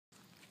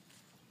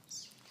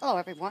Hello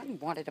everyone,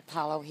 Wanted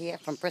Apollo here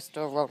from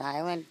Bristol, Rhode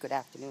Island. Good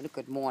afternoon or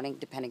good morning,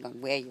 depending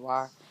on where you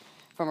are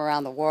from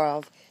around the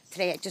world.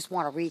 Today I just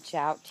want to reach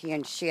out to you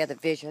and share the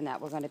vision that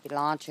we're going to be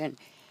launching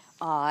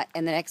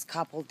in the next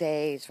couple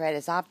days, right?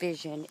 As our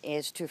vision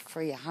is to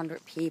free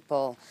 100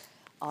 people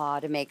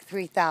to make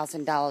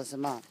 $3,000 a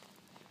month.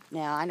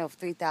 Now, I know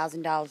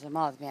 $3,000 a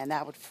month, man,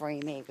 that would free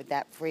me. Would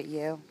that free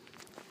you?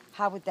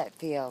 How would that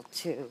feel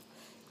to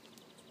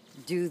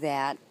do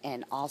that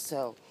and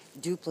also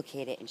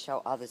duplicate it and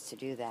show others to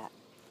do that?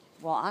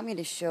 Well, I'm going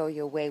to show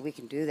you a way we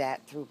can do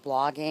that through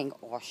blogging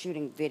or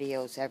shooting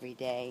videos every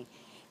day.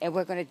 And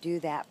we're going to do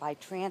that by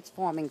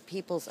transforming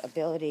people's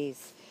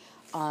abilities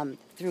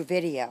through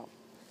video.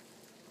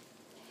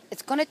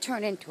 It's going to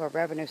turn into a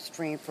revenue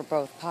stream for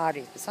both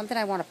parties. But something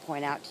I want to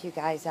point out to you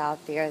guys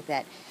out there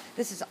that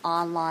this is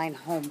online,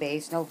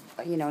 home-based,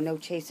 no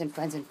chasing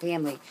friends and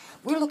family.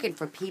 We're looking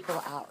for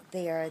people out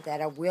there that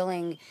are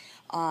willing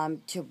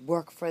to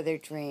work for their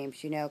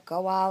dreams.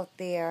 Go out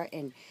there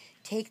and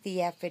take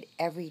the effort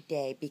every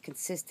day. Be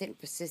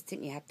consistent,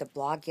 persistent. You have to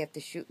blog. You have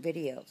to shoot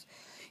videos.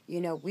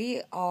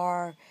 We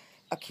are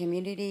a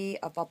community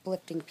of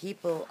uplifting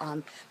people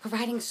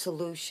providing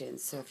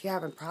solutions. So if you're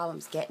having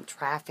problems getting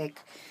traffic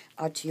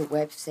to your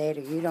website,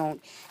 or you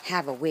don't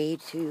have a way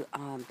to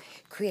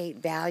create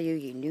value,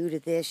 you're new to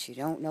this, you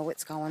don't know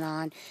what's going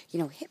on,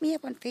 hit me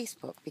up on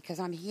Facebook, because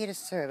I'm here to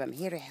serve. I'm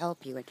here to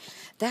help you. And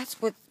that's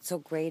what's so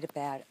great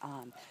about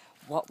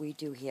what we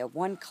do here.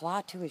 One,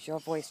 Kalatu is your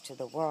voice to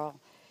the world.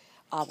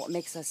 What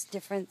makes us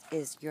different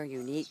is your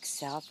unique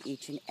self.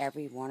 Each and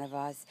every one of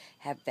us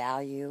have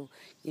value.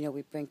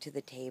 We bring to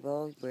the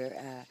table.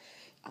 We're,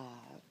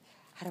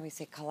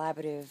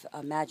 collaborative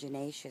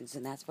imaginations,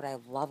 and that's what I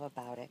love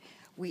about it.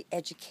 We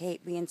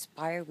educate, we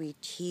inspire, we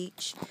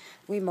teach,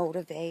 we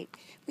motivate.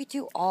 We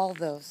do all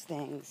those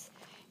things,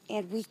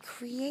 and we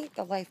create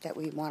the life that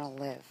we want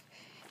to live.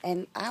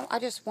 And I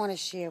just want to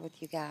share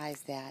with you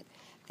guys that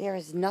there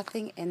is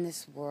nothing in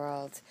this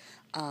world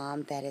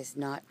that is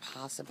not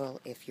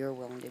possible if you're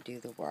willing to do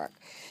the work.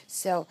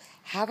 So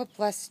have a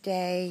blessed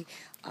day.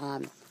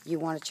 You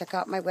want to check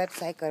out my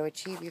website, go to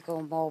Achieve Your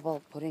Goal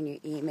Mobile, put in your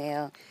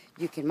email.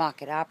 You can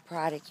market our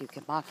product. You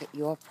can market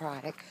your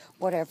product,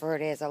 whatever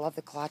it is. I love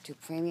the Kalatu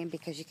Premium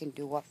because you can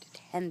do up to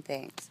 10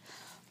 things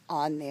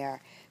on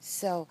there.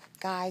 So,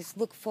 guys,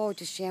 look forward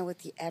to sharing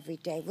with you every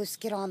day. Let's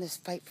get on this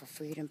fight for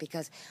freedom,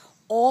 because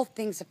all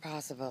things are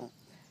possible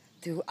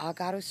through our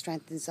God who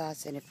strengthens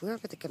us. And if we're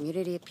with a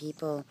community of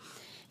people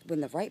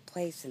in the right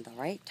place, in the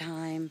right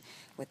time,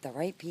 with the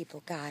right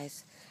people,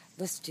 guys,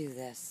 let's do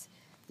this.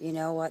 You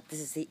know what?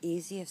 This is the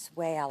easiest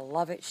way. I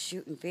love it.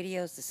 Shooting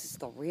videos. This is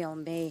the real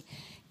me.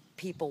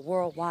 People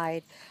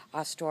worldwide.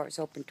 Our store is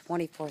open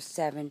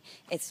 24/7.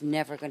 It's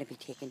never going to be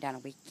taken down,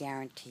 and we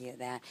guarantee you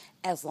that,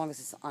 as long as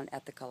it's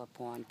unethical or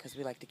porn, because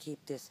we like to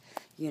keep this,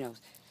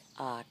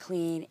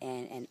 clean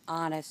and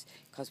honest,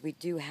 because we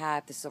do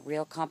have, this is a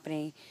real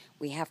company.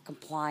 We have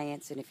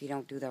compliance, and if you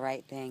don't do the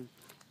right thing,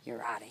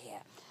 you're out of here.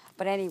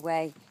 But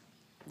anyway,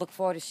 look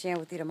forward to sharing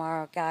with you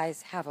tomorrow.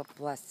 Guys, have a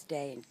blessed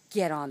day and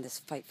get on this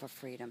fight for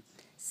freedom.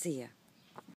 See ya.